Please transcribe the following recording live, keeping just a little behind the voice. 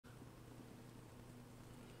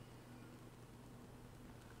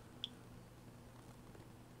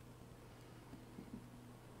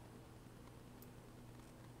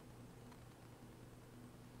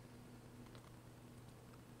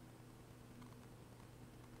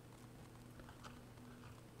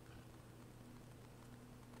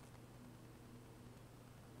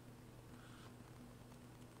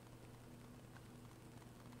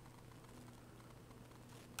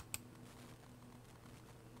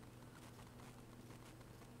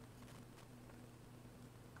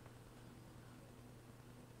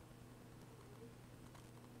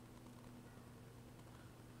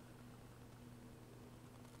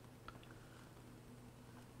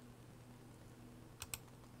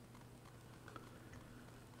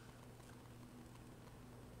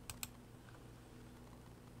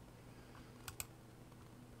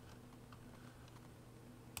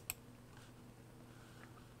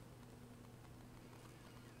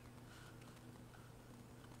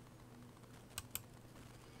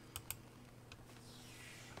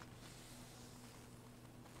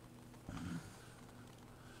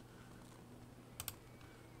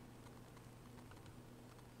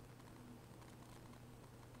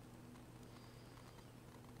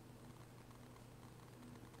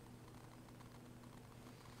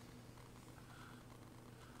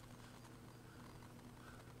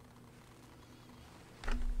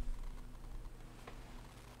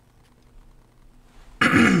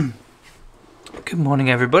Good morning,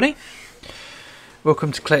 everybody.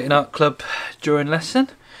 Welcome to Clayton Art Club drawing lesson.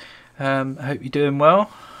 I hope you're doing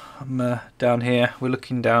well. I'm down here. We're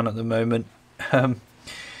looking down at the moment. I'll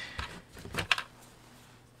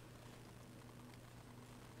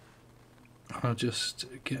just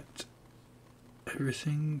get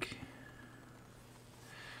everything.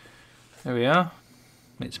 There we are.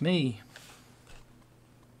 It's me.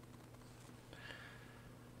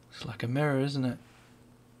 It's like a mirror, isn't it?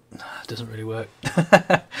 It doesn't really work.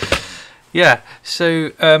 Yeah,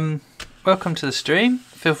 so welcome to the stream.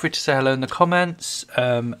 Feel free to say hello in the comments,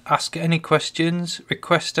 ask any questions,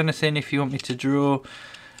 request anything if you want me to draw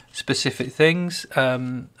specific things.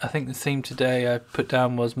 I think the theme today I put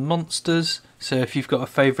down was monsters, so if you've got a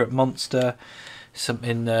favourite monster,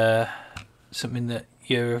 something that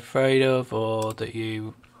you're afraid of or that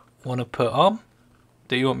you want to put on,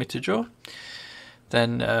 that you want me to draw,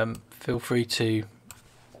 then feel free to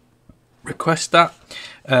request that.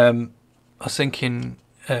 I was thinking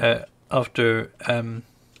after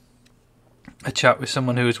a chat with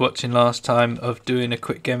someone who was watching last time of doing a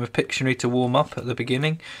quick game of Pictionary to warm up at the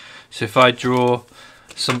beginning. So if I draw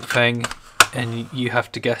something and you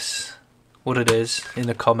have to guess what it is in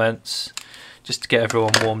the comments, just to get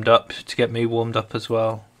everyone warmed up, to get me warmed up as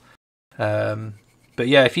well. But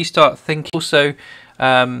yeah, if you start thinking, also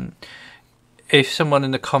if someone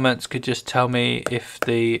in the comments could just tell me if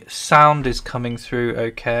the sound is coming through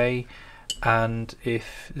okay, and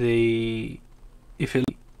if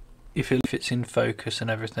it's in focus and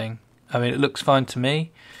everything. I mean, it looks fine to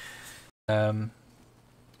me. But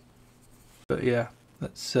yeah,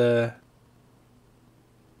 that's yeah,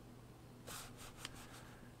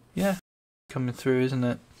 coming through, isn't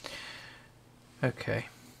it? Okay.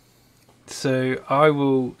 So I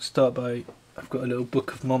will start by, I've got a little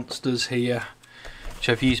book of monsters here, which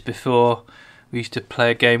I've used before. We used to play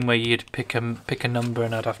a game where you'd pick a number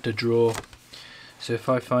and I'd have to draw. So if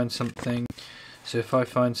I find something,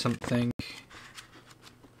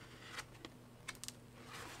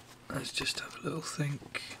 let's just have a little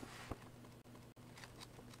think.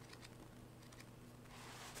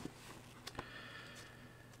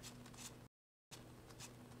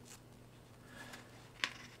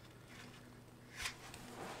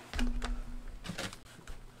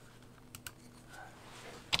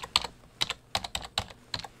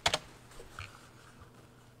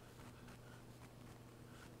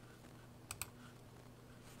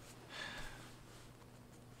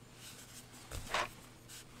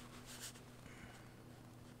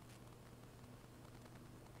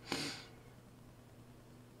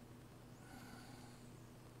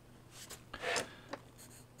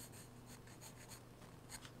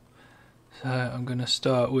 So I'm going to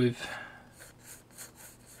start with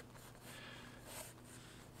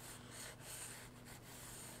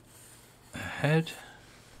a head.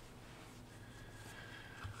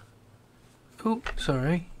 Oh,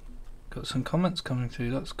 sorry. Got some comments coming through,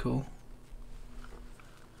 that's cool.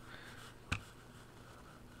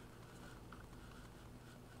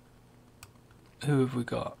 Who have we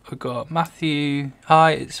got? We've got Matthew.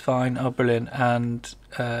 Hi, it's fine. Oh, brilliant. And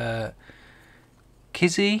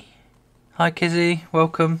Kizzy. Hi Kizzy,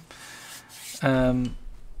 welcome. So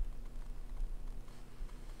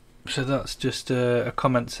that's just a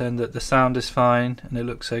comment saying that the sound is fine and it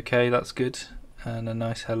looks okay, that's good. And a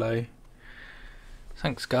nice hello.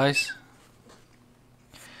 Thanks guys.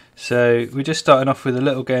 So we're just starting off with a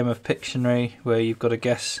little game of Pictionary where you've got to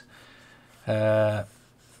guess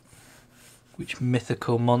which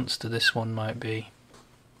mythical monster this one might be.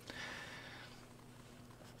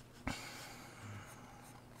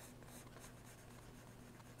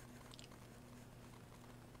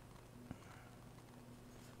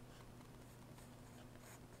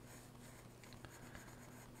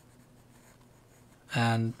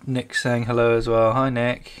 And Nick's saying hello as well. Hi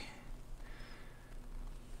Nick.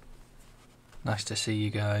 Nice to see you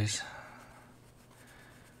guys.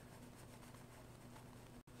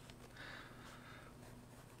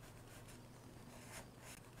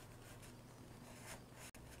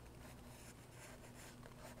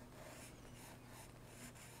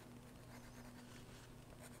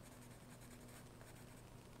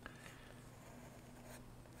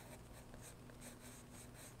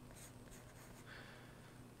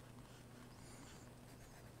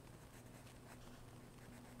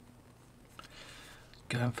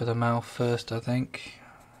 Going for the mouth first, I think.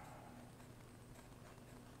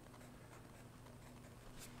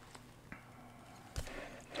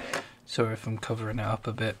 Sorry if I'm covering it up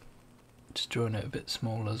a bit. Just drawing it a bit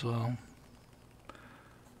small as well.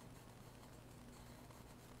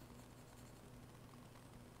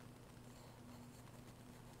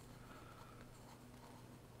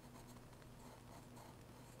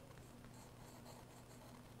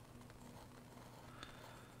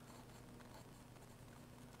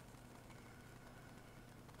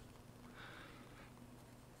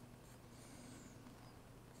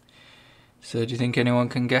 So do you think anyone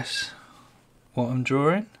can guess what I'm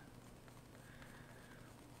drawing?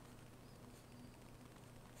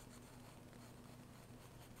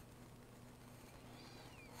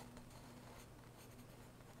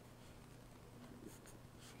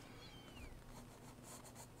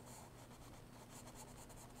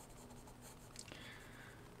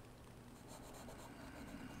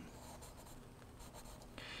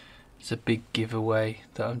 It's a big giveaway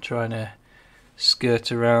that I'm trying to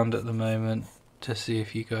skirt around at the moment to see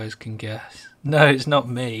if you guys can guess. No, it's not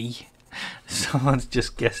me. Someone's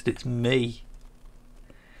just guessed it's me.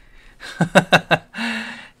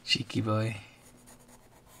 Cheeky boy.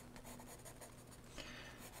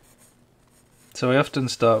 So I often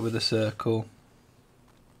start with a circle.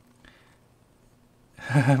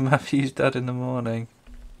 Matthew's dad in the morning.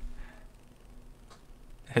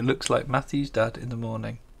 It looks like Matthew's dad in the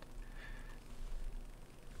morning.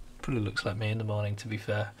 Probably looks like me in the morning, to be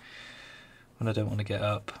fair, when I don't want to get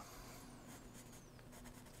up.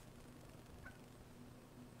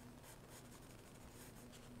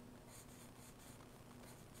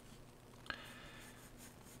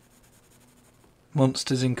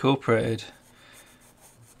 Monsters Incorporated.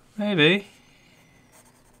 Maybe.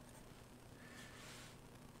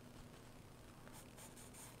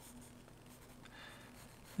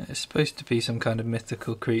 It's supposed to be some kind of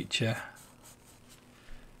mythical creature.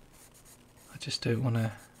 I just don't want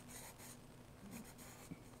to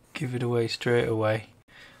give it away straight away.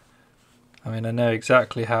 I mean, I know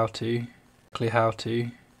exactly how to.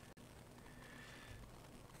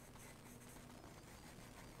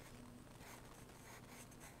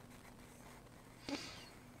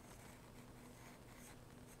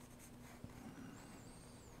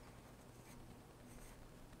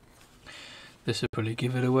 This will probably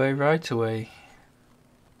give it away right away.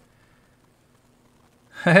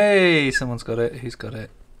 Hey, someone's got it. Who's got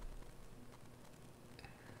it?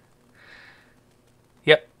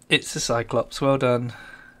 Yep, it's the Cyclops. Well done.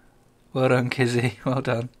 Well done, Kizzy. Well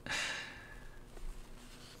done.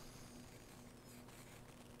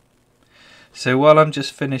 So while I'm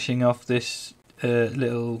just finishing off this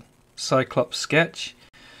little Cyclops sketch,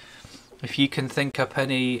 if you can think up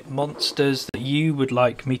any monsters that you would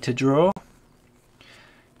like me to draw,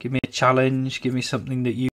 give me a challenge, give me something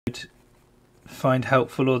that you would find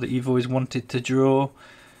helpful or that you've always wanted to draw.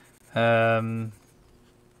 Doesn't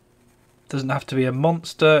have to be a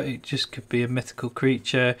monster, it just could be a mythical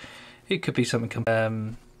creature. It could be something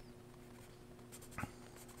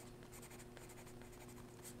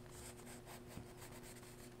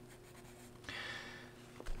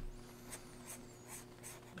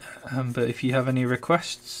but if you have any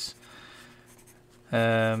requests,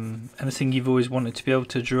 anything you've always wanted to be able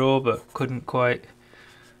to draw but couldn't quite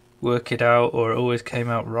work it out, or it always came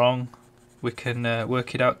out wrong, we can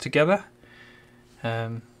work it out together.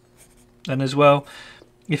 And as well,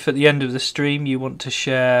 if at the end of the stream you want to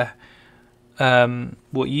share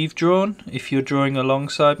what you've drawn, if you're drawing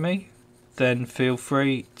alongside me, then feel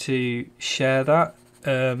free to share that,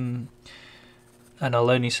 and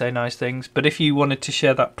I'll only say nice things. But if you wanted to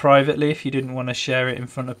share that privately, if you didn't want to share it in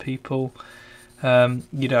front of people,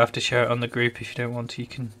 you don't have to share it on the group. If you don't want to, you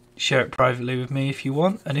can share it privately with me if you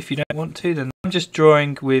want, and if you don't want to, then I'm just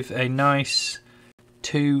drawing with a nice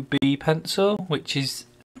 2B pencil, which is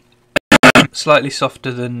slightly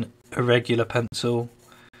softer than a regular pencil,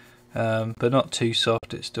 but not too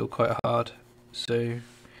soft. It's still quite hard. So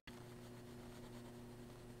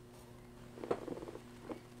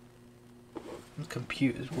the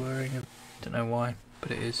computer's whirring, I don't know why,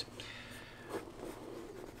 but it is.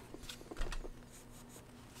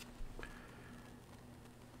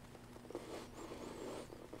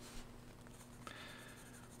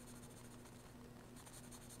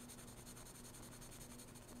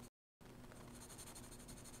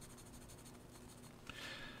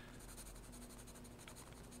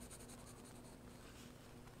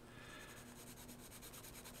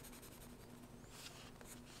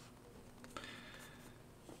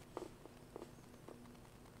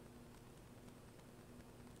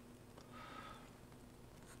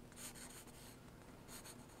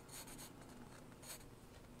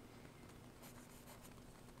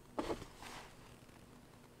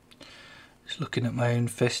 Just looking at my own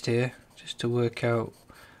fist here, just to work out.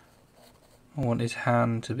 I want his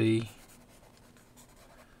hand to be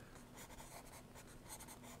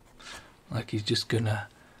like he's just gonna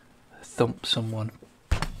thump someone.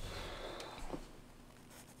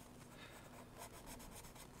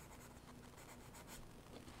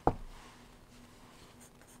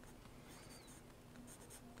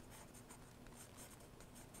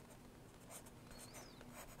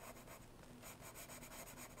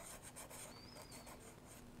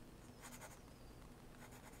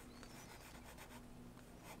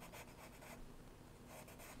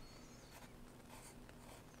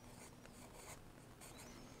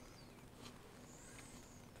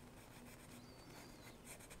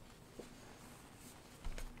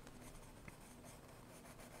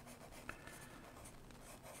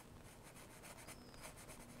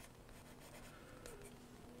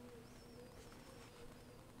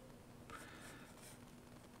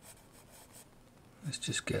 Let's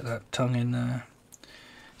just get that tongue in there.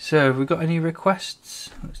 So, have we got any requests?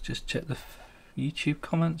 Let's just check the YouTube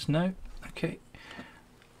comments. No? Okay.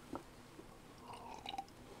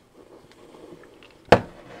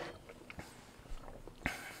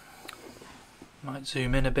 Might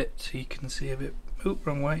zoom in a bit so you can see a bit. Oh,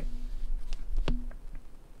 wrong way.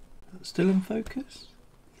 Still in focus?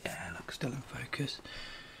 Yeah, look, still in focus.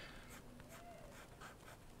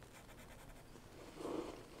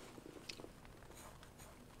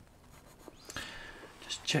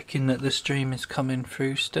 Just checking that the stream is coming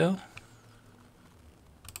through still.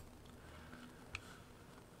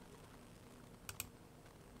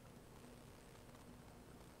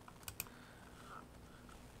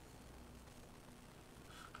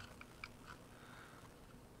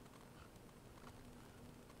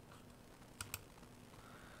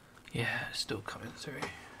 Yeah, it's still coming through.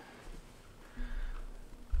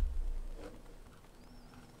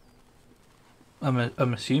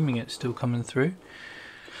 I'm assuming it's still coming through.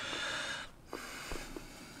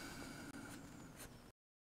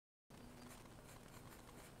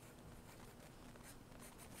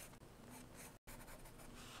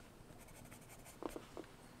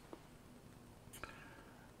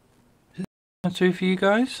 Is it coming through for you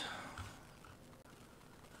guys?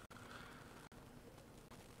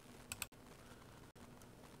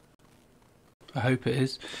 I hope it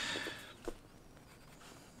is.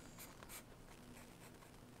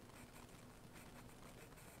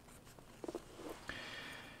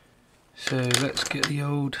 So let's get the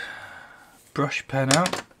old brush pen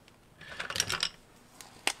out.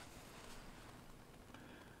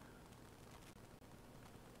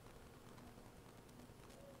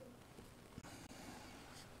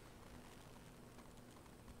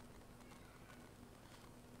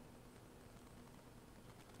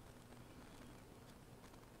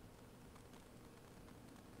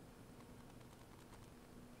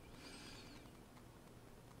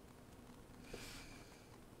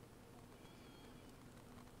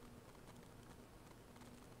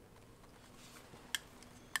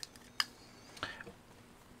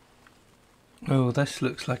 Oh, this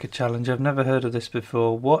looks like a challenge. I've never heard of this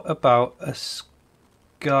before. What about a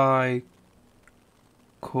Sycorax?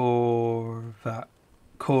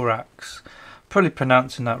 Probably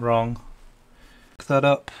pronouncing that wrong. Look that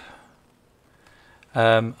up.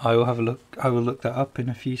 I will have a look. I will look that up in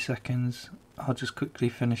a few seconds. I'll just quickly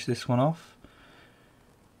finish this one off.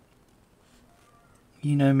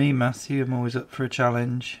 You know me, Matthew. I'm always up for a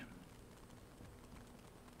challenge.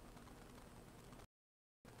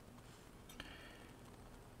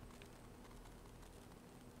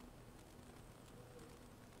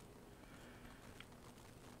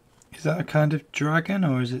 Is that a kind of dragon,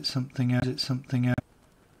 or is it something else? It's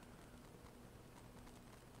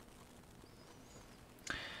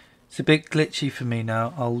a bit glitchy for me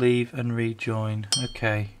now. I'll leave and rejoin.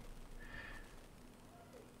 Okay.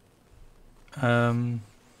 Oh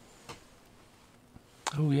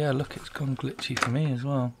yeah, look, it's gone glitchy for me as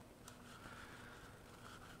well.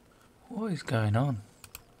 What is going on?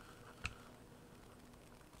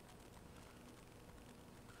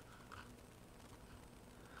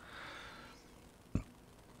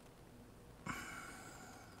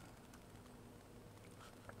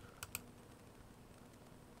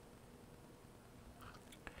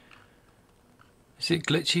 Is it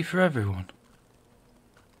glitchy for everyone?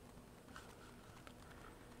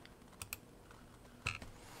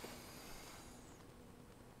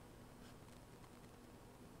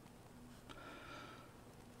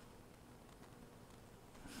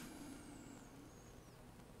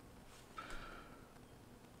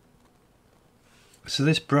 So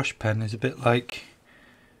this brush pen is a bit like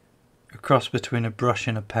a cross between a brush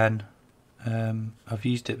and a pen. I've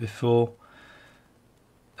used it before.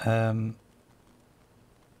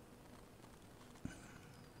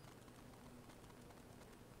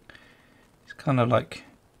 It's kind of like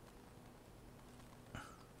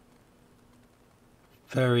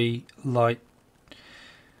very light,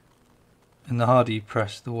 and the harder you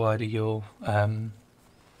press, the wider your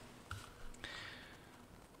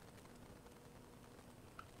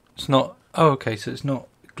it's not. Oh, okay, so it's not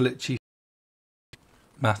glitchy.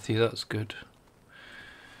 Matthew, that's good.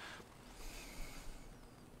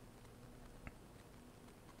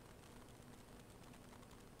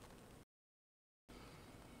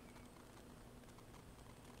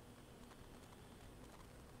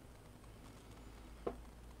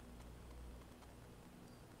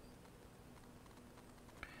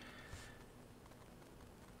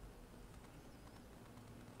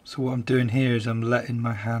 So what I'm doing here is I'm letting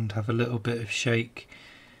my hand have a little bit of shake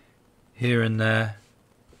here and there.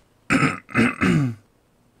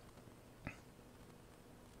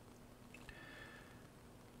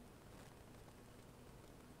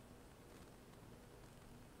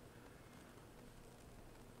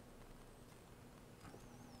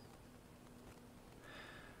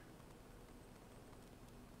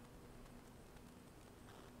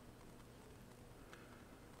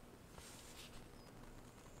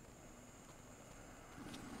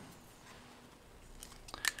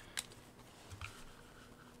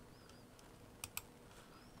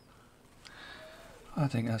 I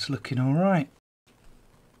think that's looking all right.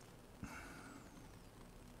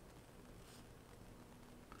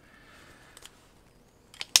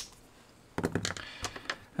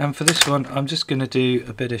 And for this one, I'm just going to do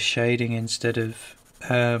a bit of shading instead of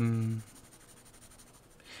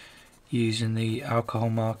using the alcohol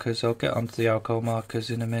markers. I'll get onto the alcohol markers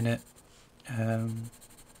in a minute. I've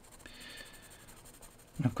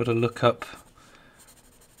got to look up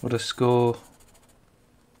what a score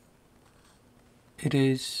it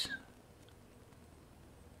is.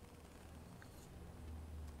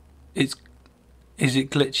 Is it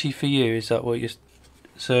glitchy for you? Is that what you're...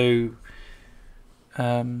 So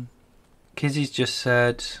Kizzy's just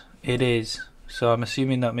said it is, so I'm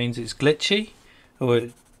assuming that means it's glitchy, or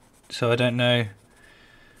so I don't know.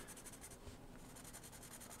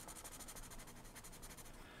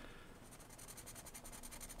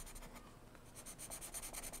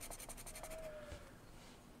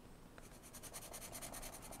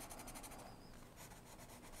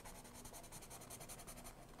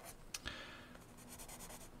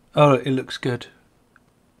 Oh, it looks good.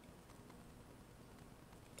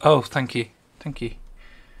 Oh, thank you. Thank you.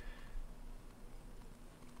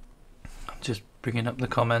 I'm just bringing up the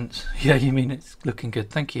comments. Yeah, you mean it's looking good.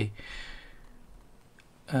 Thank you.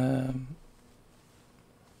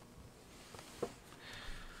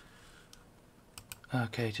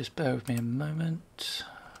 Okay, just bear with me a moment.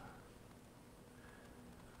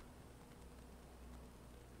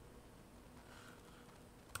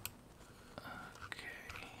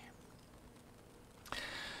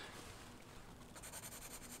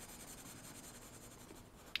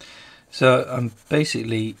 So I'm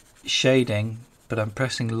basically shading, but I'm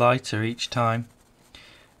pressing lighter each time,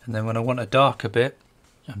 and then when I want a darker bit,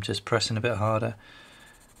 I'm just pressing a bit harder.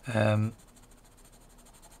 And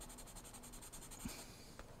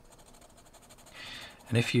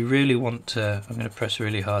if you really want to, I'm going to press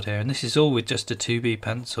really hard here, and this is all with just a 2B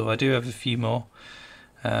pencil. I do have a few more.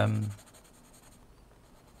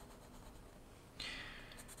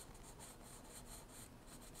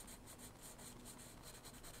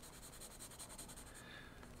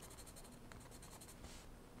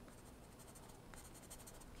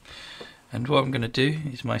 And what I'm going to do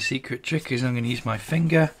is, my secret trick is I'm going to use my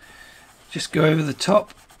finger, just go over the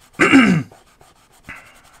top and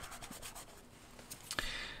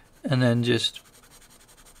then just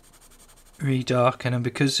redarken, and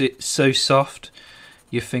because it's so soft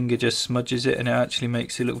your finger just smudges it and it actually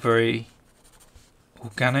makes it look very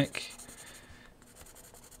organic,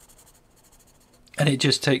 and it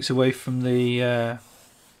just takes away from the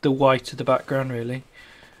white of the background really.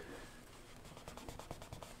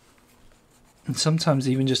 And sometimes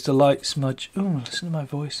even just a light smudge. Oh, listen to my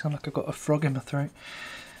voice, sound like I've got a frog in my throat.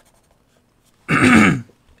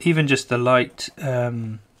 Even just the light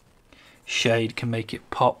shade can make it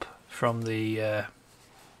pop from the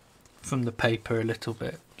paper a little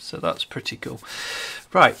bit. So that's pretty cool.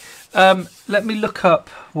 Right, let me look up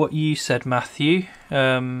what you said, Matthew,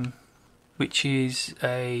 which is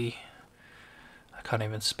I can't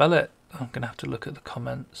even spell it. I'm going to have to look at the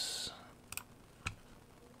comments.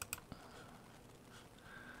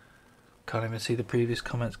 Can't even see the previous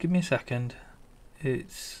comments. Give me a second.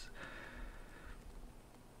 It's...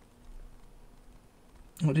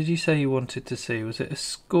 What did you say you wanted to see? Was it a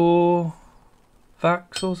score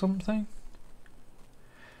vax or something?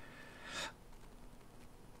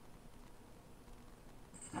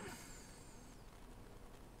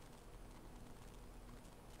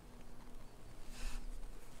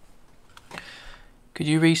 Could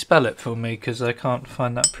you respell it for me? Because I can't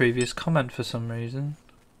find that previous comment for some reason.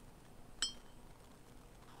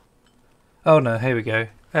 Oh no, here we go.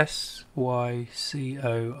 Sycor.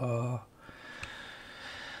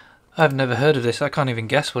 I've never heard of this. I can't even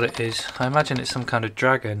guess what it is. I imagine it's some kind of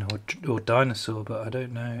dragon or dinosaur, but I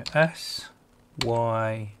don't know. Sycorax.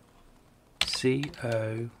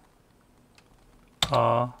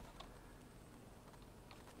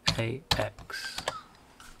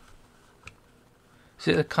 Is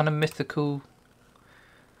it a kind of mythical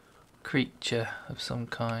creature of some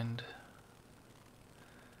kind?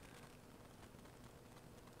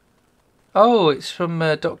 Oh, it's from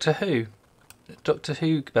Doctor Who. Doctor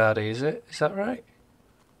Who baddie, is it? Is that right?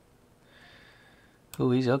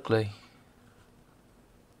 Oh, he's ugly.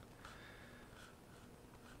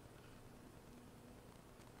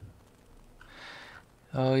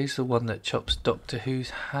 Oh, he's the one that chops Doctor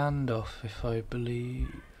Who's hand off, if I believe.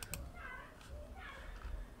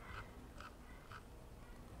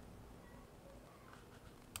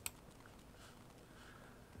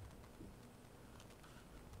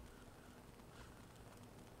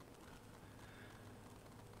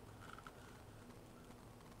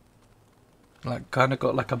 Like kind of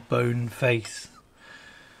got like a bone face.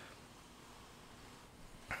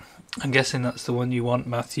 I'm guessing that's the one you want,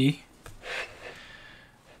 Matthew.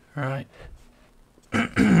 Right.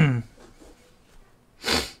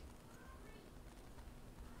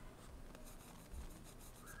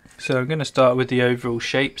 So I'm going to start with the overall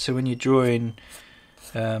shape. So when you're drawing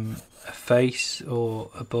a face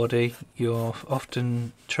or a body, you'll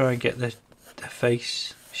often try and get the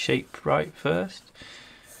face shape right first.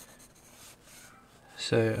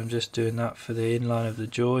 So I'm just doing that for the inline of the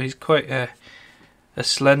jaw. He's quite a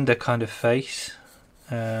slender kind of face.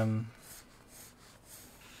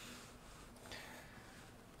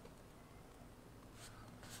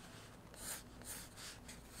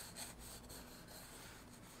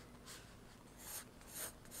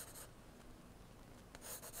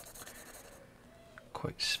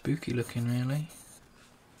 Quite spooky looking, really.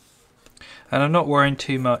 And I'm not worrying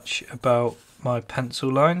too much about my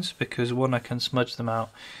pencil lines because one, I can smudge them out,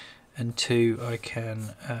 and two, I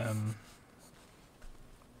can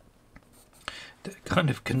the kind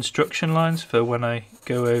of construction lines for when I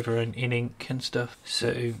go over in ink and stuff.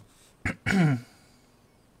 So so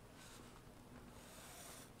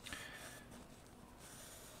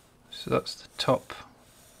that's the top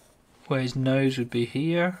where his nose would be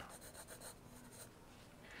here.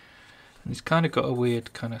 And he's kind of got a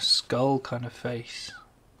weird kind of skull kind of face.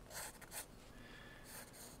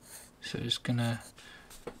 So just gonna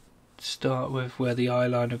start with where the eye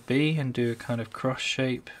line would be and do a kind of cross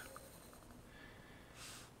shape.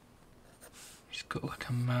 He's got like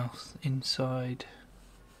a mouth inside.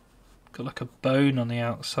 Got like a bone on the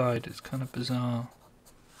outside. It's kind of bizarre.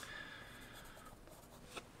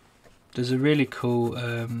 There's a really cool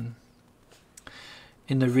in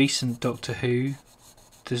the recent Doctor Who,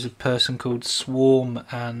 there's a person called Swarm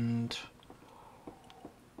and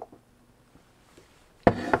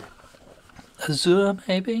Azure,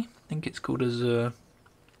 maybe? I think it's called Azure.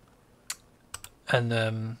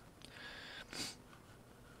 And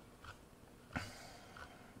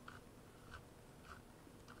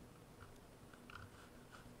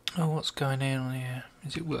oh, what's going on here?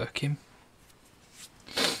 Is it working?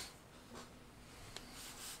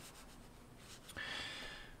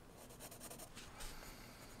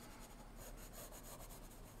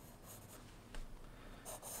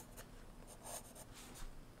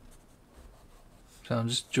 So I'm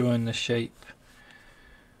just drawing the shape,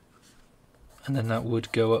 and then that would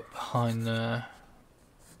go up behind there.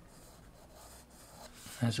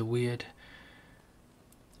 There's a weird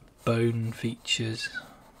bone features.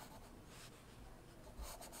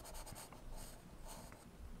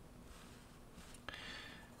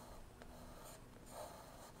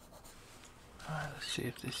 Right, let's see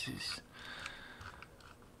if this is...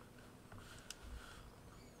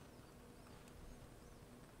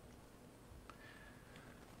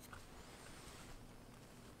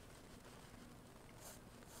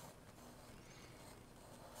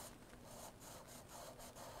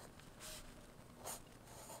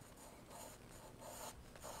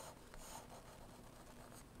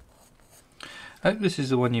 I hope this is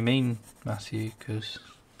the one you mean, Matthew, because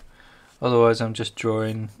otherwise I'm just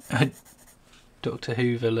drawing a Doctor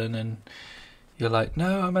Who villain and you're like,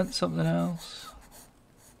 no, I meant something else.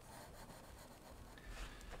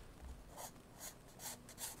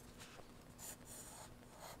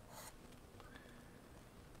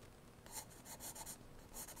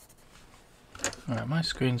 Alright, my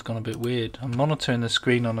screen's gone a bit weird. I'm monitoring the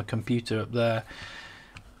screen on a computer up there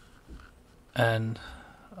and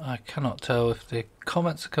I cannot tell if the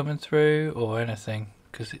comments are coming through or anything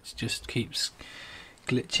because it just keeps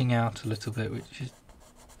glitching out a little bit, which is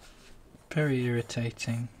very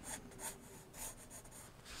irritating.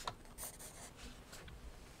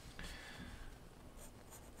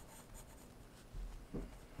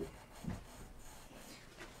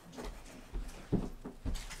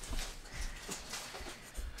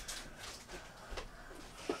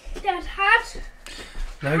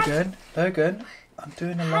 Dad, Logan, I'm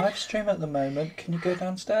doing a live stream at the moment. Can you go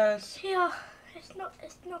downstairs? Yeah, it's not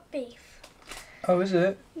beef. Oh, is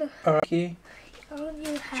it? No. Alright, thank you. Oh,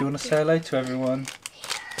 Do you want to say hello to everyone?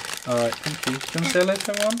 Alright, thank you. Do you want to say hello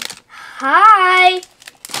to everyone? Hi!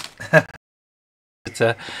 But,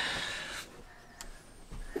 so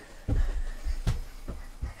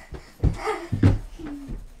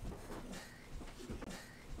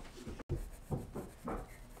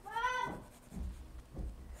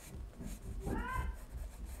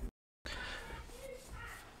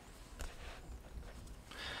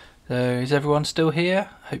is everyone still here?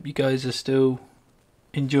 Hope you guys are still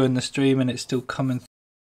enjoying the stream and it's still coming.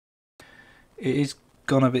 It is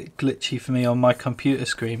gone a bit glitchy for me on my computer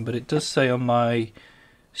screen, but it does say on my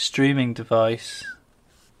streaming device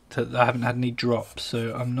that I haven't had any drops,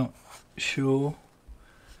 so I'm not sure.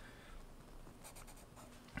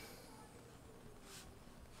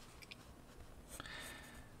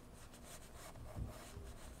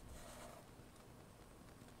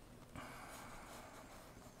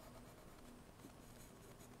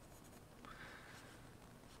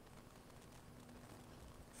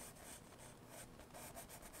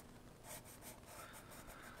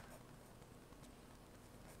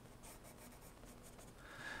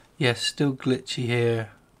 Yes, still glitchy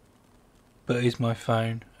here, but it is my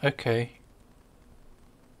phone. Okay.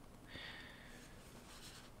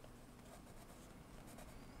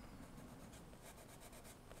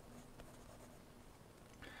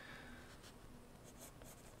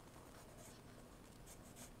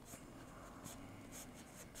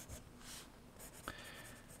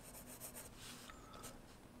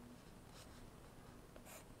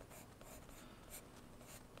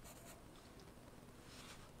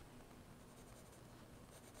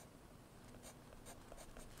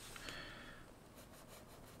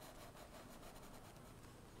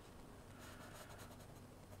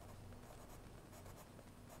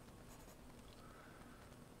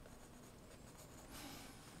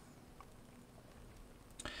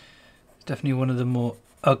 Definitely one of the more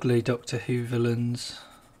ugly Doctor Who villains,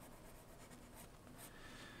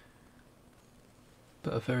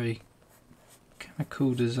 but a very kind of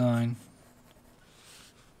cool design.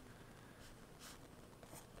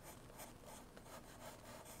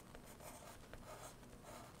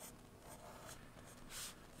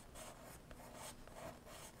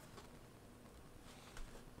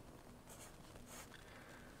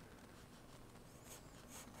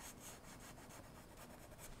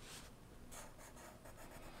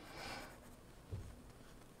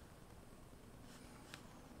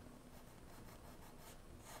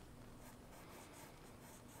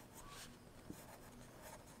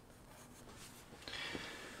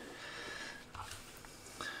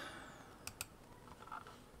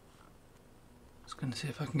 Going to see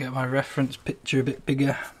if I can get my reference picture a bit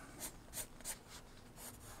bigger.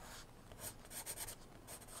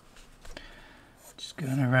 Just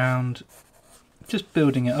going around, just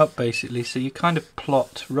building it up basically, so you kind of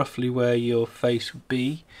plot roughly where your face would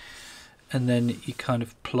be, and then you kind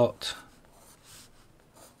of plot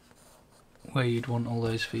where you'd want all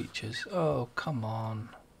those features. Oh, come on.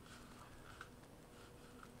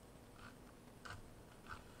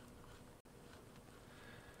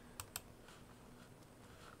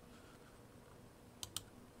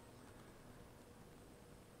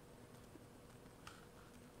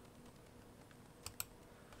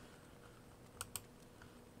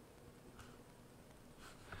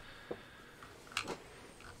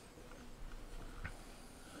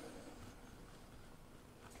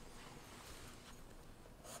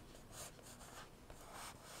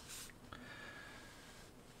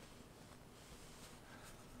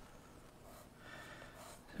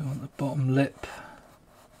 I want the bottom lip.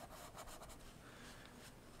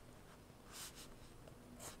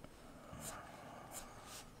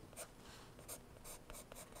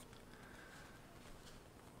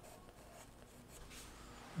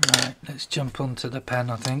 Right, let's jump onto the pen,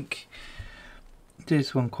 I think.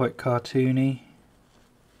 This one quite cartoony.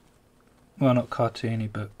 Well, not cartoony,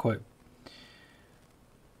 but quite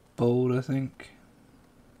bold, I think.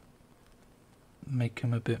 Make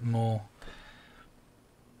him a bit more.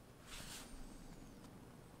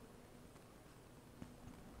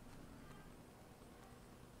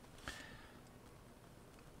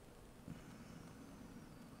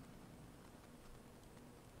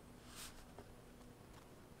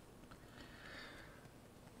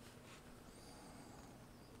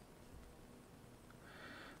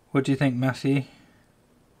 What do you think, Massey?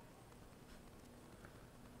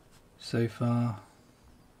 So far?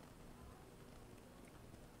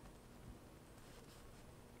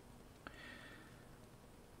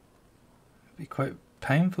 It'd be quite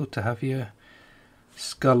painful to have your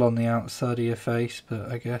skull on the outside of your face,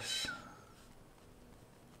 but I guess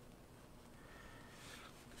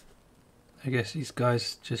these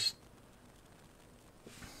guys just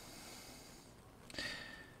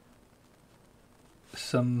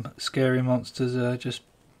some scary monsters are just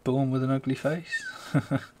born with an ugly face.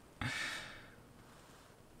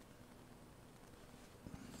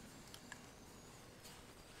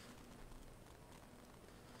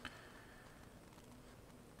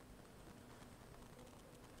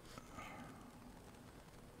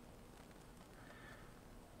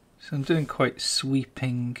 So I'm doing quite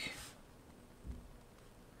sweeping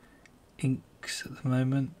inks at the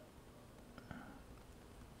moment.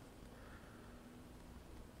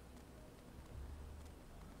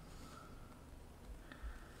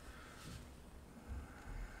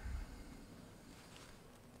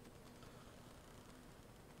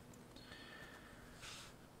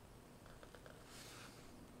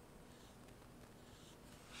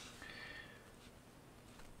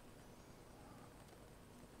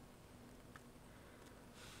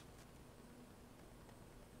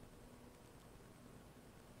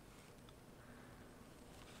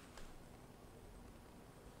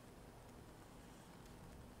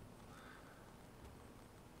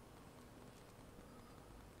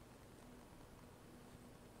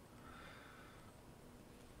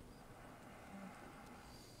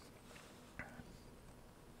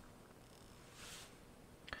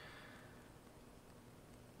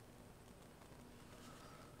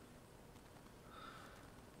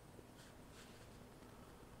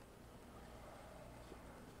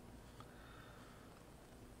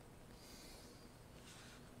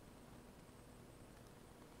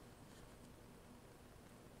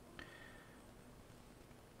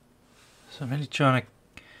 So I'm really trying to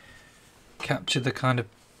capture the kind of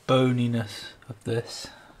boniness of this.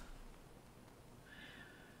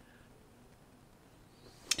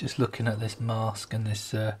 Just looking at this mask and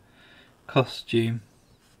this costume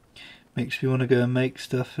makes me want to go and make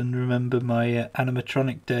stuff and remember my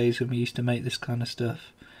animatronic days when we used to make this kind of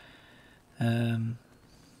stuff. For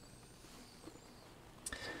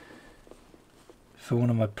one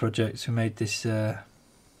of my projects we made this, for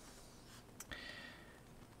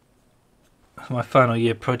my final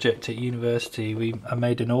year project at university, I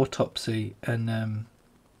made an autopsy, and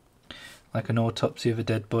like an autopsy of a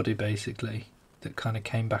dead body basically, that kind of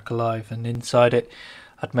came back alive, and inside it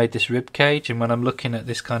I'd made this rib cage, and when I'm looking at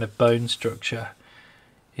this kind of bone structure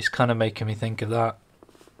it's kind of making me think of that,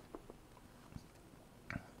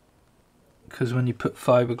 because when you put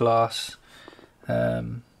fiberglass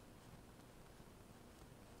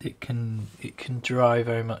it can dry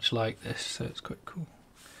very much like this, so it's quite cool.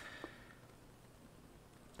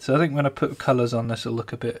 So I think when I put colours on this it'll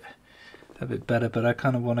look a bit better, but I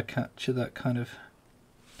kind of want to capture that kind of,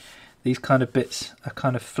 these kind of bits are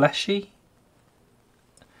kind of fleshy,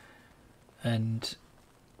 and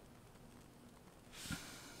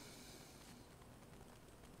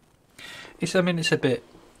it's a bit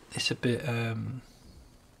it's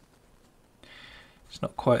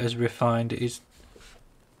not quite as refined. It is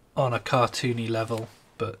on a cartoony level,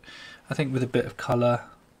 but I think with a bit of colour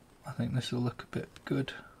I think this will look a bit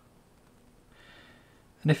good.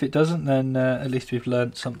 And if it doesn't, then at least we've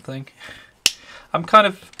learnt something. I'm kind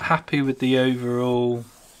of happy with the overall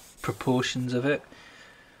proportions of it.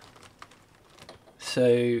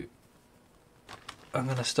 So I'm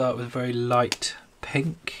going to start with very light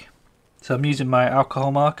pink. So I'm using my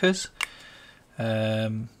alcohol markers.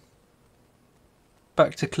 Back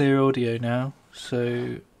to clear audio now.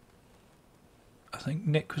 So I think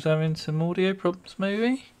Nick was having some audio problems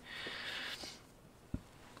maybe.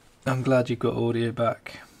 I'm glad you got audio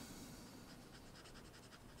back.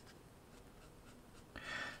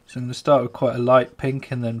 So I'm going to start with quite a light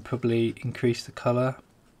pink and then probably increase the colour.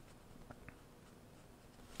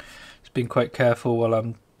 Just being quite careful while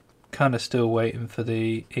I'm kind of still waiting for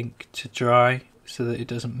the ink to dry so that it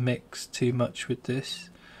doesn't mix too much with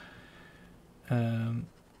this.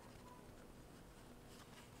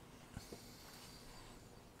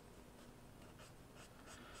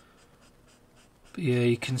 But yeah,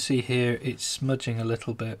 you can see here it's smudging a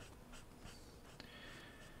little bit.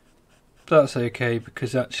 But that's okay,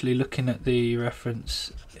 because actually looking at the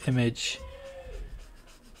reference image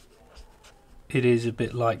it is a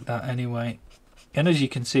bit like that anyway. And as you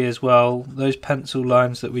can see as well, those pencil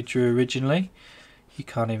lines that we drew originally, you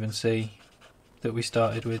can't even see that we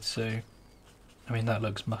started with, so I mean that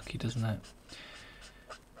looks mucky, doesn't it?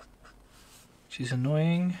 Which is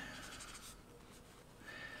annoying.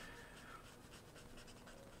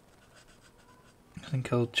 I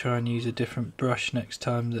think I'll try and use a different brush next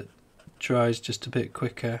time that dries just a bit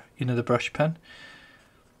quicker, you know, the brush pen,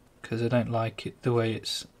 because I don't like it the way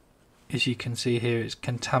it's, as you can see here, it's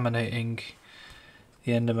contaminating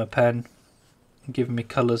the end of my pen and giving me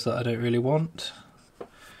colours that I don't really want,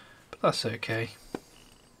 but that's okay.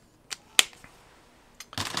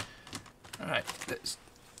 Alright, let's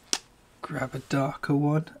grab a darker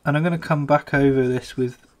one, and I'm going to come back over this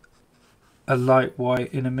with a light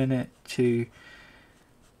white in a minute to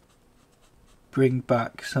bring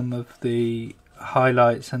back some of the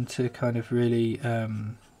highlights and to kind of really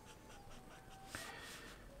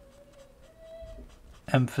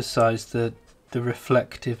emphasize the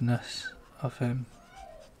reflectiveness of him.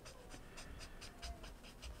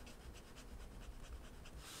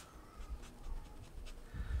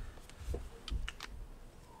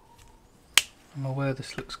 I'm aware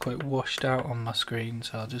this looks quite washed out on my screen,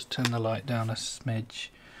 so I'll just turn the light down a smidge.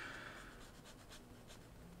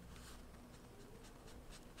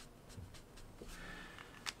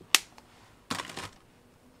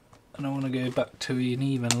 And I want to go back to an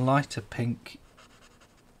even lighter pink,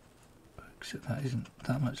 except that isn't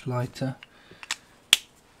that much lighter.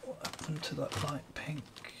 What happened to that light pink?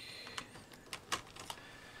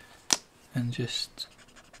 And just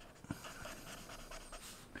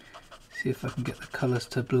see if I can get the colours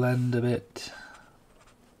to blend a bit.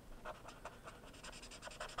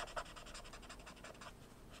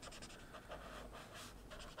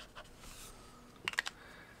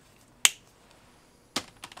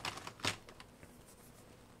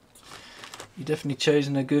 You've definitely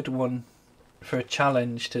chosen a good one for a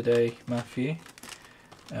challenge today, Matthew.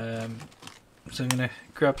 So I'm going to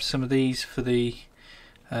grab some of these for the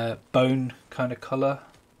bone kind of colour.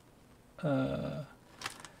 Going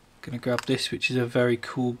to grab this, which is a very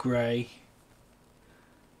cool grey.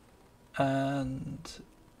 and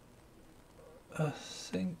I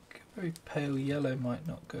think very pale yellow might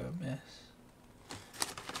not go amiss.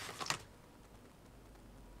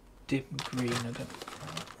 Dim green, I don't.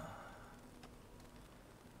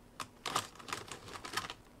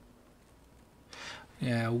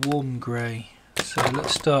 Yeah, warm grey. So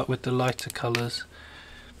let's start with the lighter colours,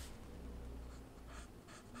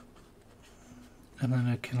 and then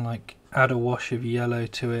I can like add a wash of yellow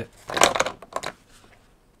to it.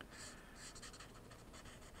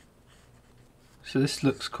 So this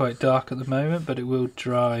looks quite dark at the moment, but it will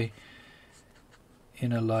dry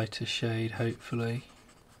in a lighter shade, hopefully.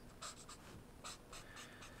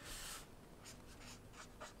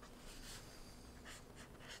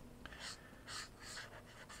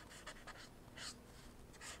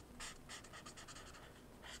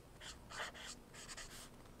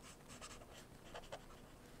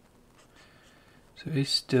 So it is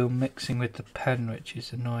still mixing with the pen, which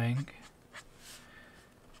is annoying.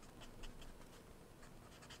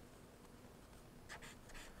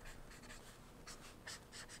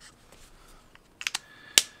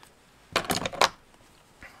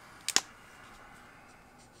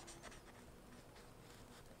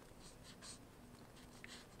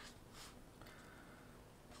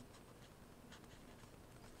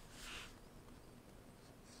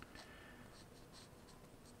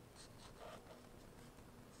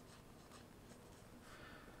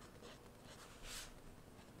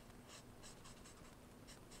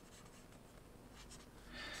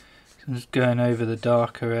 I'm just going over the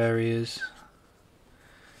darker areas.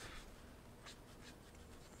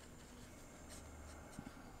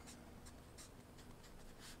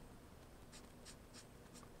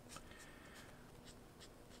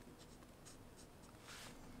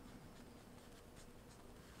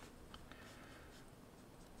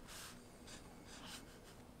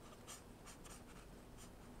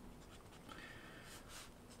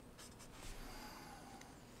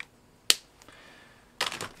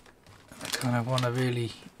 I kind of want a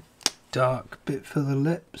really dark bit for the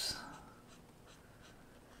lips.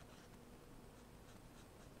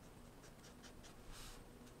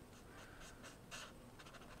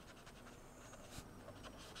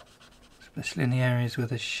 Especially in the areas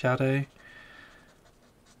with a shadow.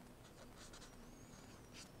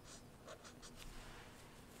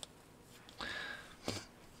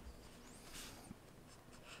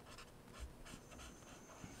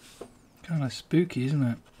 Kind of spooky, isn't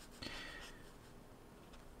it?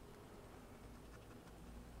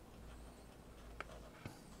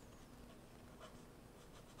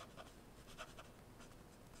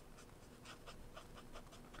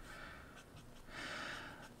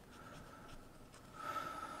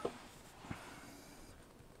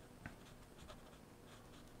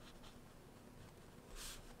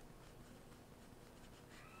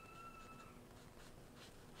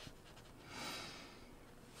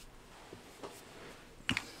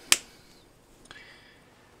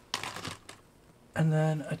 And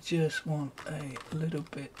then I just want a little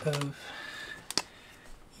bit of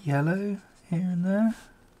yellow here and there.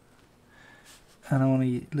 And I want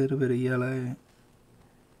a little bit of yellow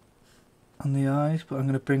on the eyes, but I'm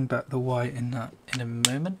going to bring back the white in that in a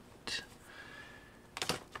moment.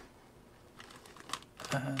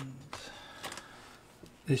 And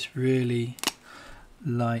this really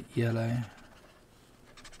light yellow,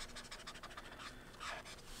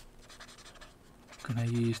 I'm going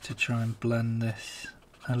to use to try and blend this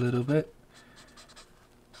a little bit.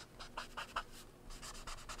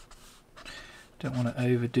 Don't want to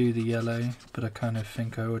overdo the yellow, but I kind of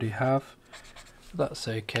think I already have. But that's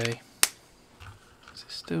okay. It's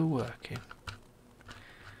still working.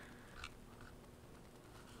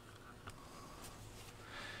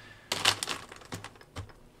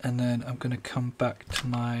 And then I'm going to come back to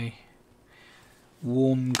my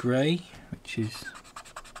warm grey, which is,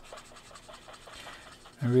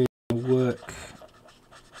 I really work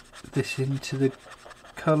this into the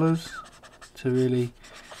colours to really,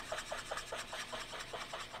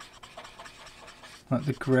 like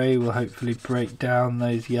the grey will hopefully break down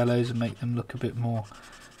those yellows and make them look a bit more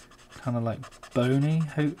kind of like bony,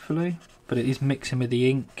 hopefully. But it is mixing with the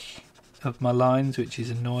ink of my lines, which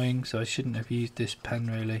is annoying, so I shouldn't have used this pen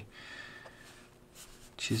really,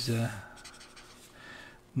 which is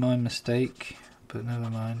my mistake, but never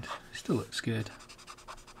mind, it still looks good.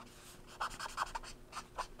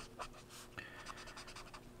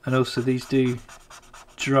 And also these do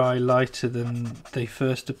dry lighter than they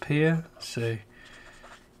first appear, so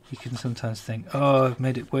you can sometimes think, oh, I've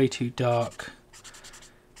made it way too dark,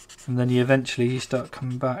 and then you start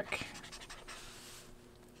coming back.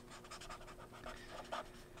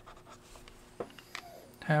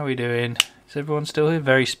 How are we doing? Is everyone still here?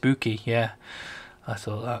 Very spooky, yeah. I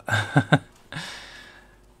thought that.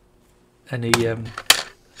 And he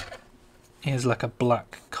has like a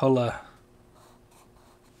black collar.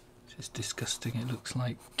 It's disgusting, it looks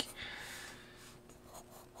like.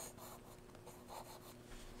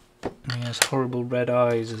 And he has horrible red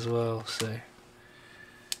eyes as well, so.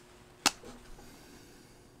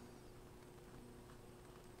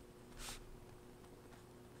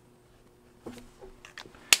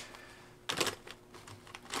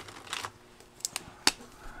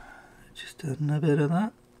 Just adding a bit of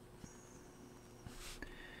that.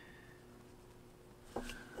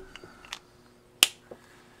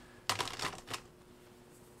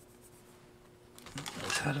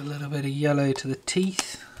 Let's add a little bit of yellow to the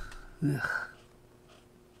teeth. Ugh.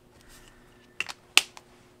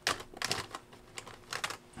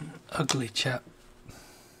 Ugly chap.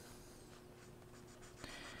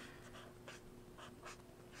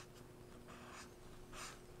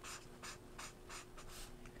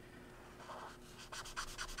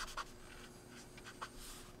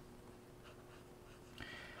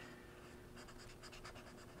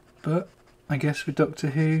 But I guess with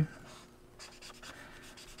Doctor Who,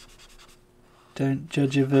 don't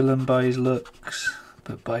judge a villain by his looks,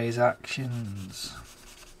 but by his actions.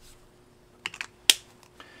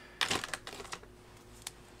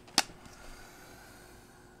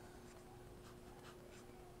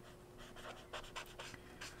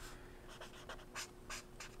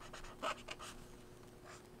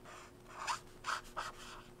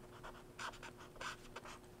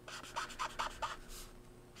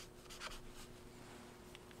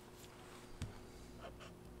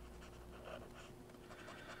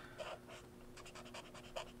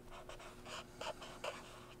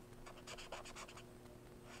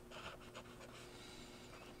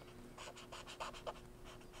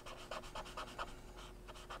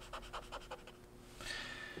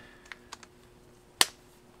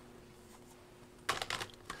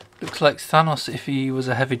 Looks like Thanos if he was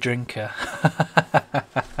a heavy drinker.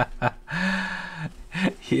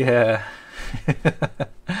 Yeah.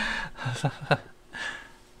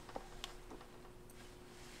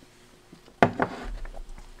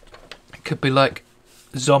 It could be like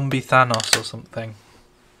zombie Thanos or something.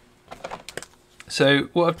 So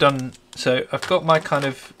what I've done, so I've got my kind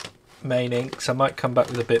of main inks. I might come back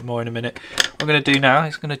with a bit more in a minute. What I'm going to do now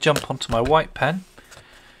is going to jump onto my white pen.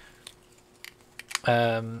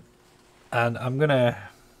 And I'm gonna,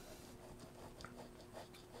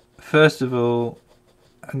 first of all,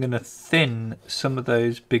 I'm gonna thin some of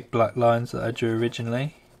those big black lines that I drew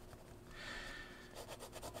originally.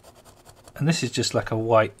 And this is just like a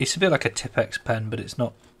white, it's a bit like a Tipp-Ex pen, but it's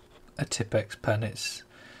not a Tipp-Ex pen, it's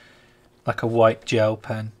like a white gel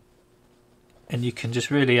pen. And you can just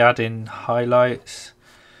really add in highlights,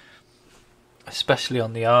 especially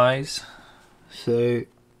on the eyes. So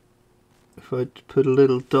if I put a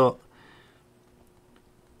little dot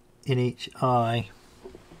in each eye,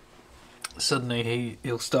 suddenly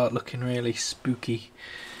he'll start looking really spooky.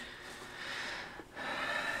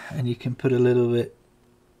 And you can put a little bit,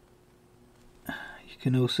 you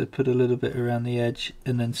can also put a little bit around the edge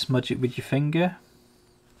and then smudge it with your finger.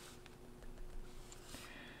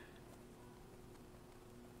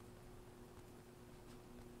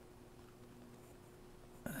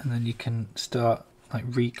 And then you can start like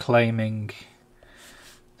reclaiming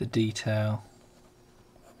the detail.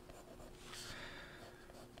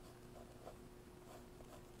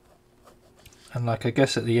 And like I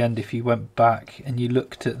guess at the end, if you went back and you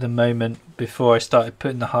looked at the moment before I started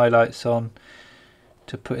putting the highlights on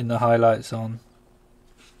to putting the highlights on,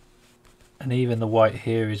 and even the white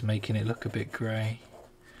here is making it look a bit grey.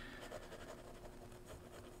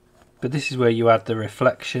 But this is where you add the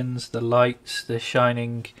reflections, the lights, the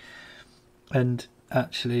shining, and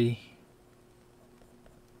actually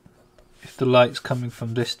if the light's coming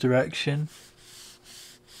from this direction,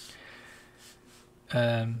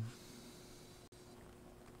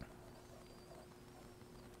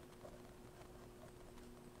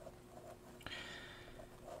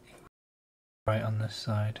 right on this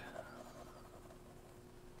side.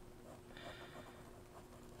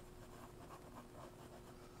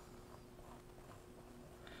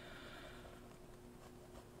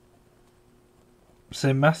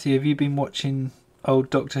 So Matthew, have you been watching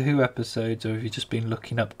old Doctor Who episodes, or have you just been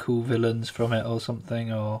looking up cool villains from it or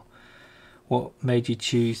something, or what made you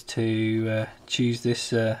choose to choose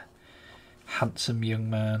this handsome young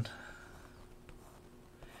man?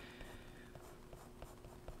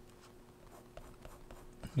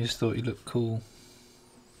 You just thought he looked cool.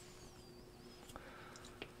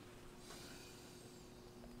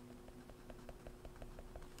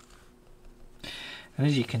 And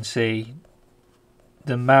as you can see,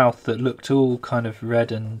 the mouth that looked all kind of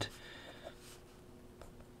red and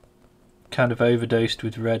kind of overdosed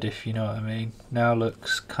with red, if you know what I mean, now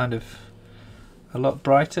looks kind of a lot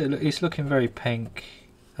brighter. It's looking very pink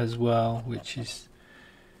as well, which is...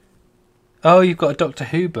 Oh, you've got a Doctor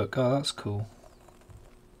Who book. Oh, that's cool.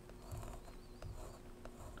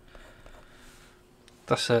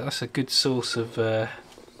 That's a good source of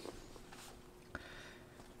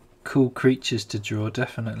cool creatures to draw,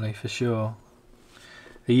 definitely, for sure.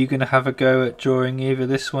 Are you going to have a go at drawing either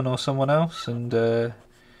this one or someone else and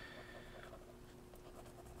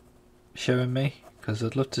showing me? Because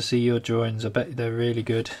I'd love to see your drawings. I bet they're really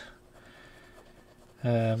good.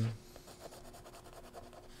 I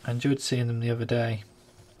enjoyed seeing them the other day.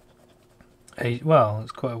 Well,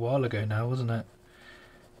 it's quite a while ago now, wasn't it?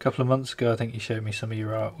 A couple of months ago I think you showed me some of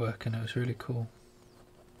your artwork and it was really cool.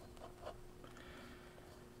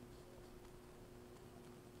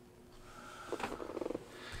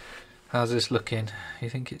 How's this looking? You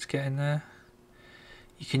think it's getting there?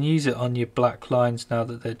 You can use it on your black lines now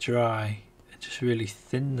that they're dry and just really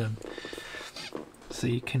thin them, so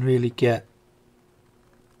you can really get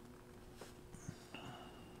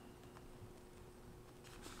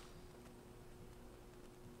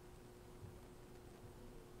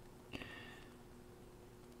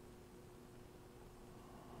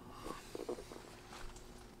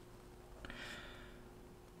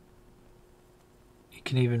you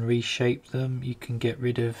can even reshape them. You can get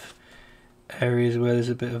rid of areas where there's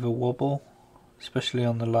a bit of a wobble, especially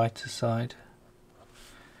on the lighter side.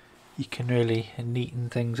 You can really neaten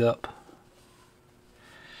things up.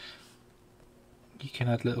 You can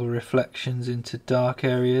add little reflections into dark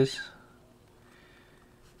areas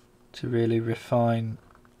to really refine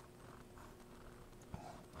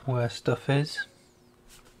where stuff is.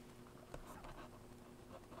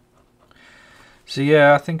 So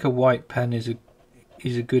yeah, I think a white pen is a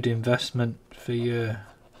good investment for your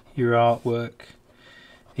artwork.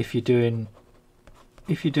 If you're doing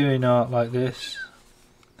art like this,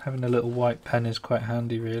 having a little white pen is quite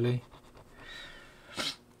handy, really.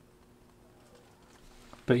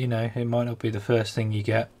 But you know, it might not be the first thing you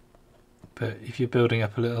get, but if you're building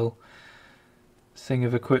up a little thing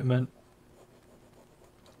of equipment,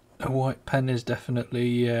 a white pen is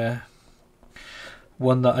definitely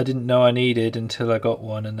one that I didn't know I needed until I got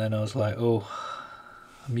one, and then I was like, oh,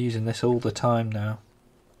 I'm using this all the time now.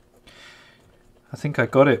 I think I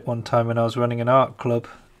got it one time when I was running an art club,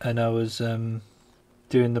 and I was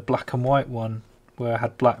doing the black and white one where I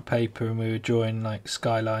had black paper and we were drawing like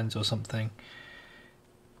skylines or something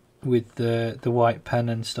with the white pen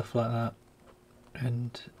and stuff like that.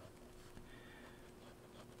 And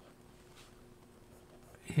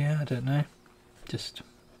yeah, I don't know,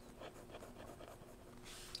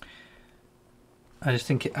 I just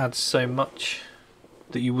think it adds so much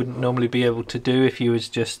that you wouldn't normally be able to do if you was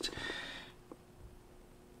just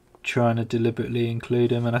trying to deliberately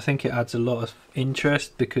include them. And I think it adds a lot of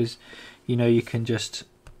interest because, you know, you can just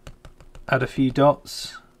add a few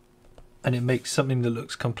dots and it makes something that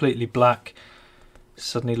looks completely black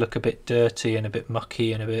suddenly look a bit dirty and a bit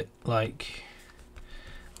mucky and a bit like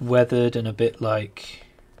weathered and a bit like,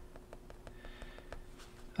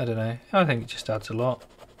 I don't know, I think it just adds a lot.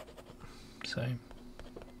 So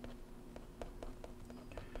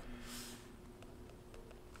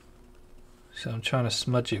I'm trying to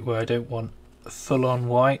smudge it where I don't want full on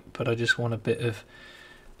white, but I just want a bit of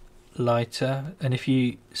lighter. And if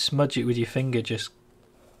you smudge it with your finger just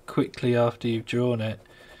quickly after you've drawn it,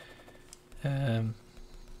 I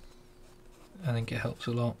think it helps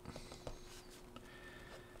a lot.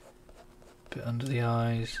 Bit under the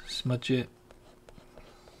eyes, smudge it.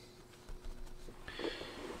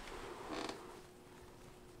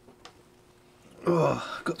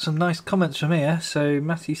 Oh, got some nice comments from here. So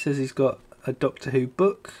Matthew says he's got a Doctor Who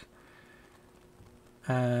book,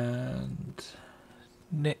 and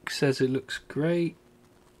Nick says it looks great.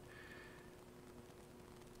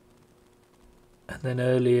 And then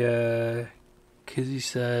earlier Kizzy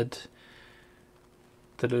said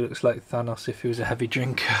that it looks like Thanos if he was a heavy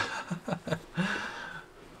drinker.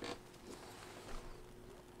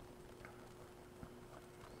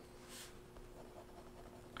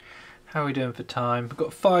 How are we doing for time? We've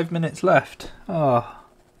got 5 minutes left. Oh,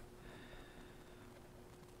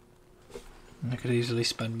 I could easily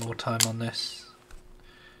spend more time on this.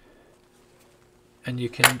 And you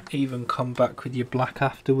can even come back with your black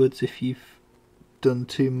afterwards if you've done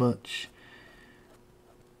too much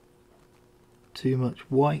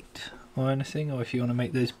white or anything, or if you want to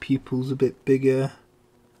make those pupils a bit bigger.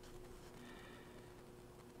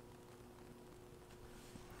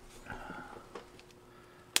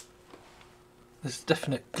 There's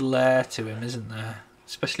definite glare to him, isn't there?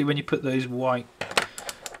 Especially when you put those white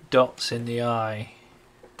dots in the eye.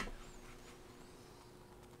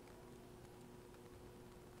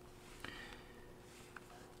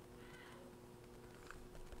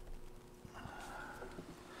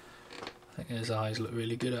 I think his eyes look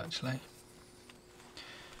really good actually.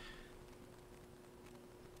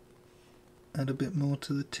 Add a bit more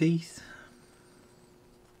to the teeth.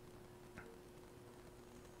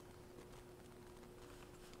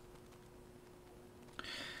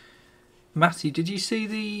 Matthew, did you see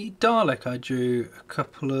the Dalek I drew a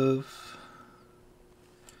couple of...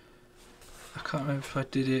 I can't remember if I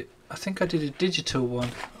did it. I think I did a digital one.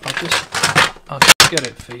 I'll just get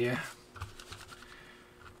it for you.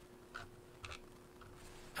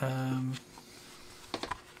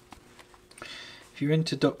 If you're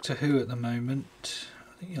into Doctor Who at the moment,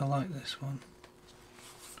 I think you'll like this one.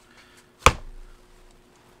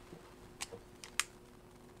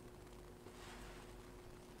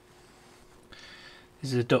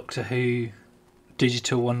 This is a Doctor Who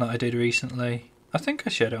digital one that I did recently. I think I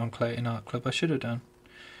shared it on Clayton Art Club. I should have done.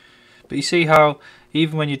 But you see how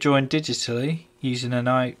even when you're drawing digitally using an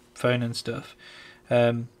iPhone and stuff,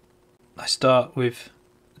 I start with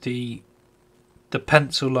the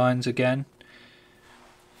pencil lines again.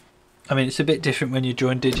 I mean, it's a bit different when you're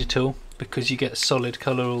drawing digital because you get solid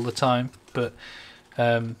colour all the time, but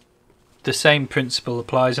the same principle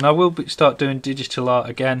applies. And I will start doing digital art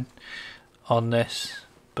again on this,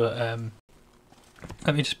 but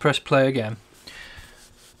let me just press play again.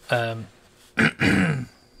 So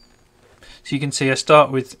you can see I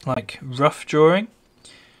start with like rough drawing,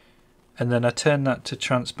 and then I turn that to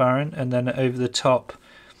transparent, and then over the top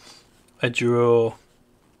I draw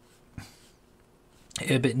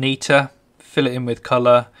it a bit neater, fill it in with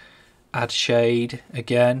colour, add shade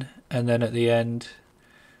again, and then at the end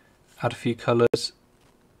add a few colours.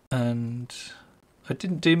 And I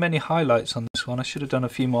didn't do many highlights on this one. I should have done a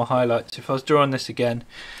few more highlights. If I was drawing this again,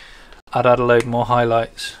 I'd add a load more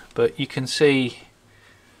highlights. But you can see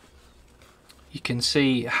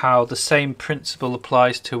how the same principle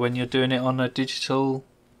applies to when you're doing it on a digital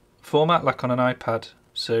format, like on an iPad.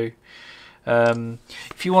 So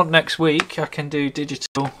if you want next week, I can do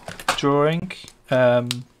digital drawing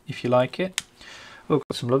if you like it. Oh, I've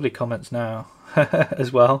got some lovely comments now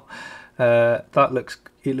as well. It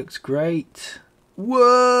looks great.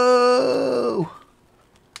 Whoa!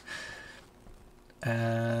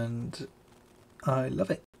 And I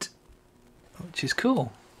love it, which is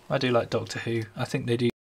cool. I do like Doctor Who. I think they do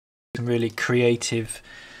some really creative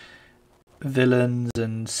villains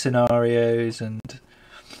and scenarios and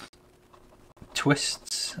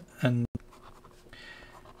twists and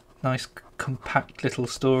nice compact little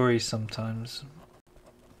stories sometimes.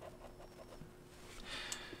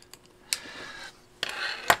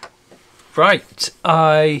 Right,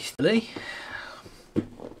 I'm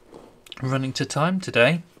running to time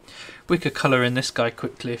today. We could colour in this guy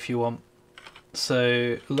quickly if you want.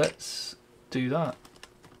 So let's do that.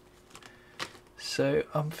 So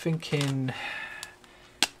I'm thinking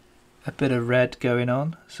a bit of red going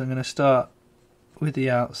on. So I'm going to start with the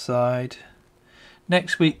outside.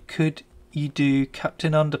 Next week, could you do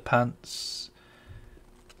Captain Underpants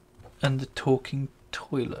and the talking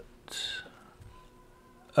toilet?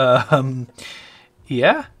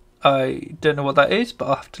 Yeah, I don't know what that is, but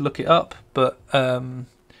I'll have to look it up. But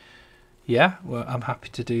yeah, well, I'm happy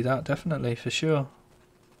to do that, definitely, for sure.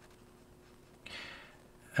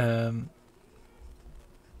 Would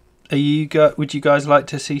you guys like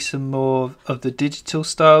to see some more of the digital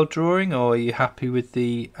style drawing, or are you happy with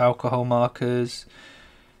the alcohol markers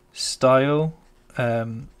style?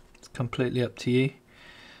 It's completely up to you.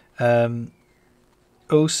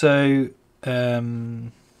 Also,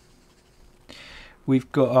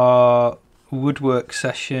 we've got our woodwork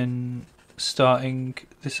session starting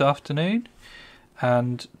this afternoon,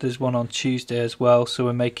 and there's one on Tuesday as well. So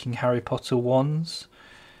we're making Harry Potter wands,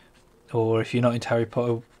 or if you're not into Harry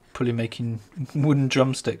Potter, probably making wooden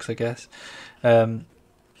drumsticks, I guess, with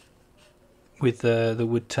the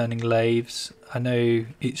wood turning lathes. I know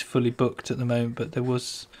it's fully booked at the moment, but there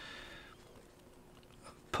was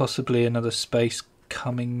possibly another space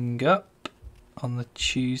coming up on the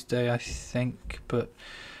Tuesday, I think, but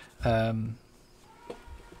I'll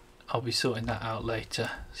be sorting that out later.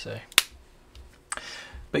 So,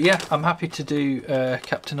 but yeah, I'm happy to do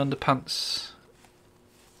Captain Underpants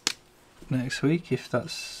next week if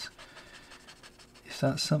that's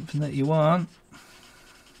something that you want.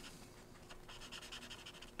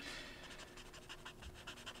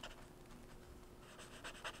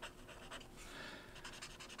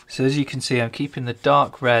 So as you can see, I'm keeping the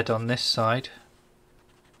dark red on this side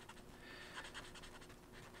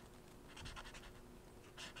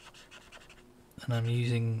and I'm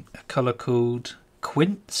using a colour called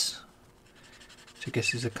Quince, which I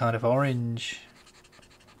guess is a kind of orange.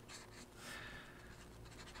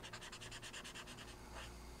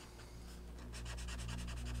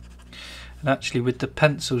 And actually with the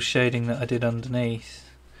pencil shading that I did underneath,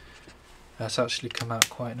 that's actually come out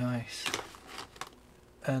quite nice.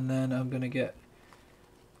 And then I'm going to get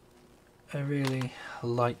a really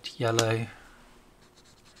light yellow,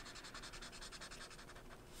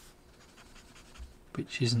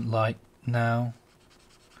 which isn't light now.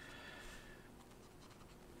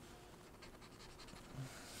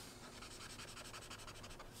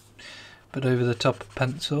 But over the top of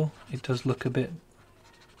pencil, it does look a bit .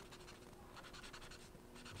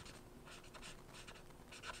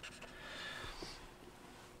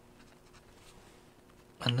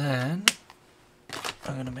 And then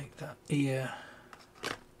I'm going to make that ear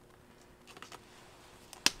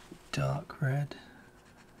dark red,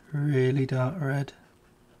 really dark red.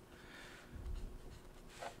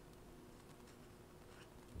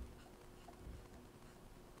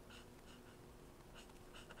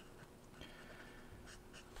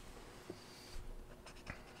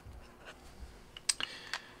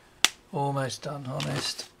 Almost done,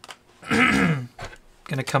 honest. Going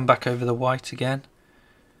to come back over the white again.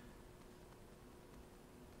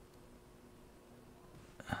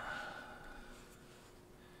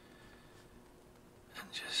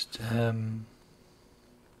 Just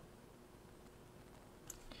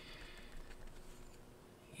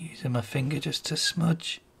using my finger just to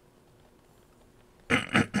smudge.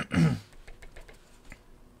 There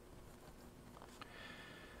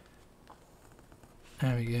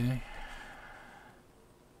we go.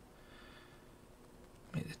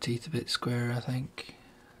 Make the teeth a bit squarer, I think.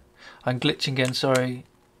 I'm glitching again, sorry.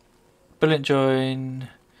 Brilliant join.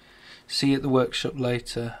 See you at the workshop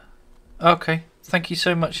later. Okay, thank you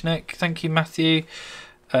so much, Nick. Thank you, Matthew.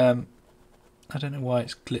 I don't know why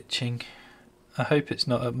it's glitching. I hope it's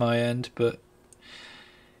not at my end, but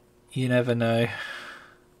you never know.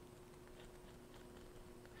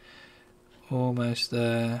 Almost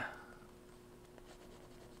there.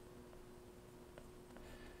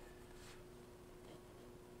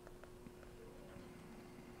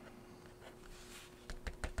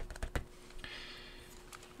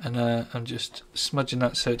 And I'm just smudging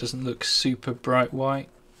that so it doesn't look super bright white,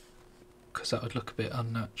 because that would look a bit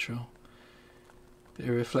unnatural. Bit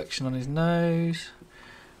of reflection on his nose.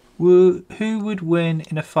 Who would win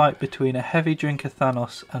in a fight between a heavy drinker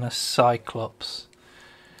Thanos and a Cyclops?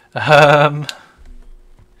 I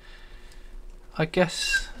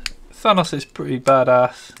guess Thanos is pretty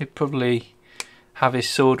badass. He'd probably have his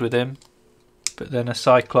sword with him, but then a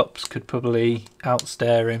Cyclops could probably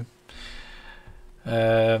outstare him.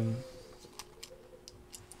 And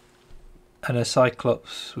a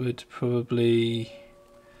Cyclops would probably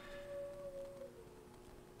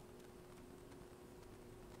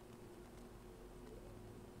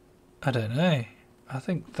I don't know. I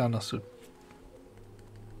think Thanos would.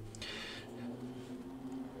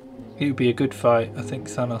 It would be a good fight. I think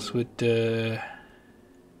Thanos would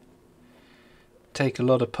take a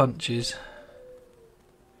lot of punches.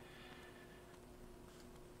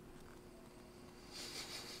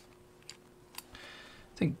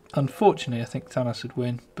 Unfortunately, I think Thanos would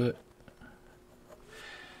win, but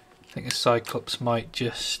I think a Cyclops might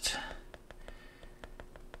just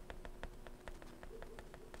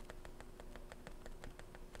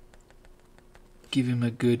give him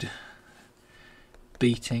a good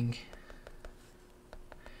beating.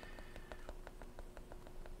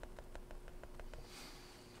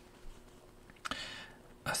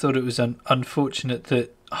 I thought it was unfortunate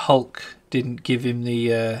that Hulk didn't give him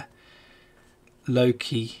the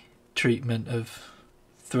Loki treatment of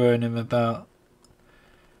throwing him about,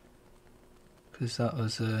 because that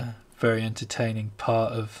was a very entertaining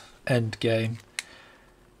part of Endgame.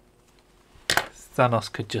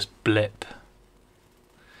 Thanos could just blip.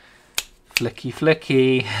 Flicky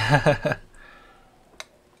flicky.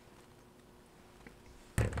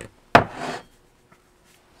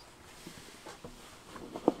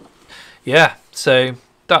 Yeah, so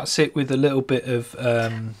that's it with a little bit of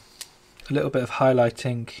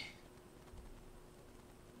highlighting.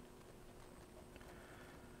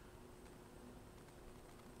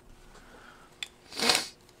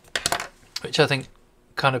 Which I think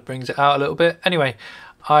kind of brings it out a little bit. Anyway,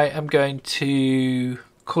 I am going to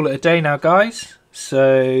call it a day now, guys.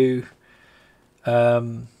 So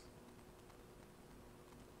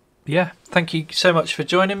yeah, thank you so much for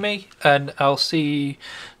joining me, and I'll see you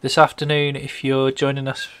this afternoon if you're joining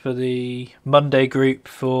us for the Monday group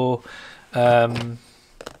for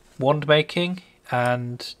wand making,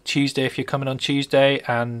 and Tuesday if you're coming on Tuesday,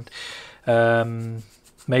 and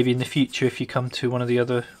maybe in the future if you come to one of the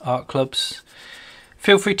other art clubs.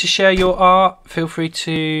 Feel free to share your art. Feel free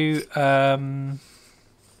to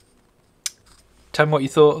tell me what you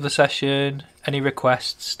thought of the session, any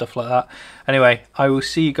requests, stuff like that. Anyway, I will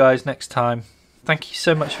see you guys next time. Thank you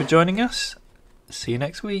so much for joining us. See you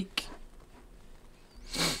next week.